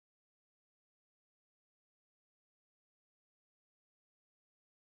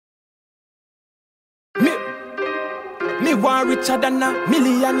Me want richer than a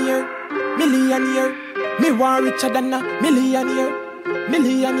millionaire. Millionaire. Me want richer than a millionaire.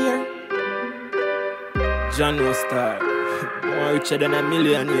 Millionaire. John no star. More richer than a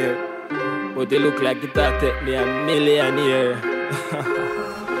millionaire. But they look like it take me a millionaire.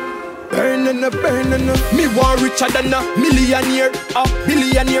 Burnin' me want richer than a millionaire. A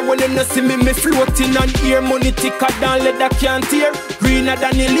billionaire when you no see me floating on air. Money thicker than leather can't tear. Greener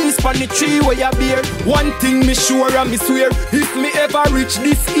than the leaves on the tree where you bear. One thing me sure and me swear, if me ever reach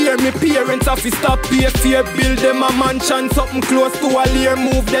this year, me parents have to stop pay fear. Build them a mansion, something close to a lair.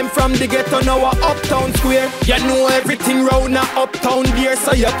 Move them from the ghetto now a uptown square. You know everything round a uptown there,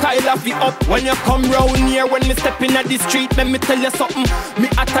 so you Kyle have it up when you come round here. When me step in at the street, let me tell you something. Me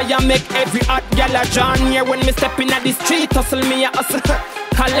attire make every hot gal a John here. When me step in at the street, hustle me a hustle.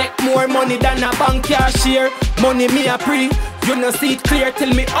 Collect more money than a bank cashier. Money me a pre. You no see it clear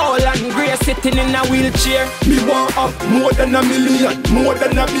till me all and grey sitting in a wheelchair. Me want up more than a million, more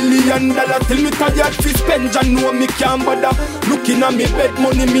than $1 billion. Till me tired fi spend and know me can't bother. Looking at me bed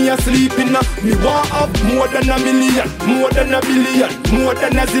money me a sleeping. Me want up more than $1 million, more than $1 billion, more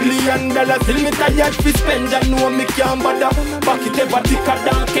than $1 zillion. Till me tired fi spend and know me can't bother. Back it ever thicker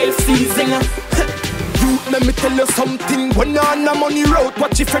than KFC singer. Let me tell you something. When you're on a money road,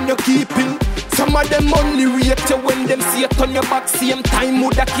 watch your friend you're keeping. Some of them only rate you when them see it on your back. Same time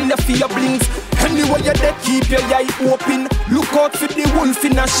would a kill you for your blings. Anyway you there keep your eye open. Look out for the wolf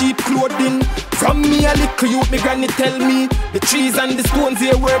in a sheep clothing. From me a little youth, me granny tell me the trees and the stones,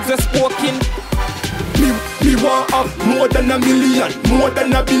 their words are spoken. Me want up more than $1 million, more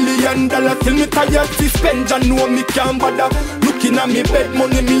than $1 billion. Till me tired to spend and know me can't bother. Looking at me bed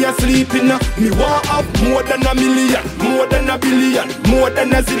money me a sleeping. Me want up more than $1 million, more than $1 billion, more than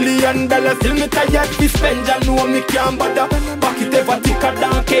 $1 zillion. Till me tired to spend and know me can't bother. Back it ever thicker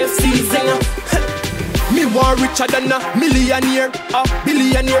than KFC singer. Me want richer than a millionaire. A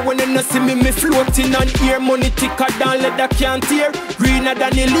billionaire when you no see me floating on air. Money thicker than leather can't tear. Greener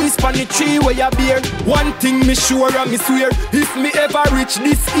than the leaves on the tree where you bear. One thing me sure and me swear, if me ever reach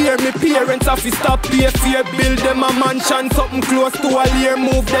this year, me parents have to stop pay fear. Build them a mansion, something close to a lair.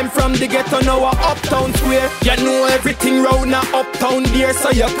 Move them from the ghetto now a uptown square. You know everything round a uptown there,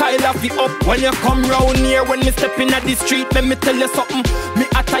 so you Kyle have it up when you come round here. When me step in at the street, let me tell you something. Me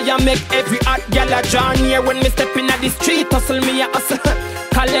attire make every hot gal a John here. When me step in at the street, hustle me a hustle.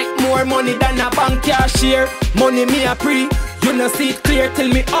 Collect more money than a bank cashier. Money me a pre. You no see it clear till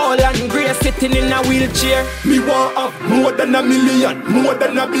me all and grey sitting in a wheelchair. Me want up more than $1 million, more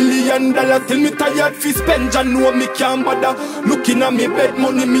than $1 billion. Till me tired fi spend and know me can't bother. Looking at me bed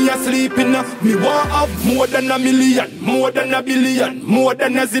money me a sleeping. Me want up more than $1 million, more than $1 billion, more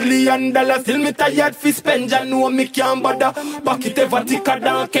than $1 zillion. Till me tired fi spend and know me can't bother. Back it ever thicker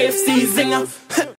than KFC singer.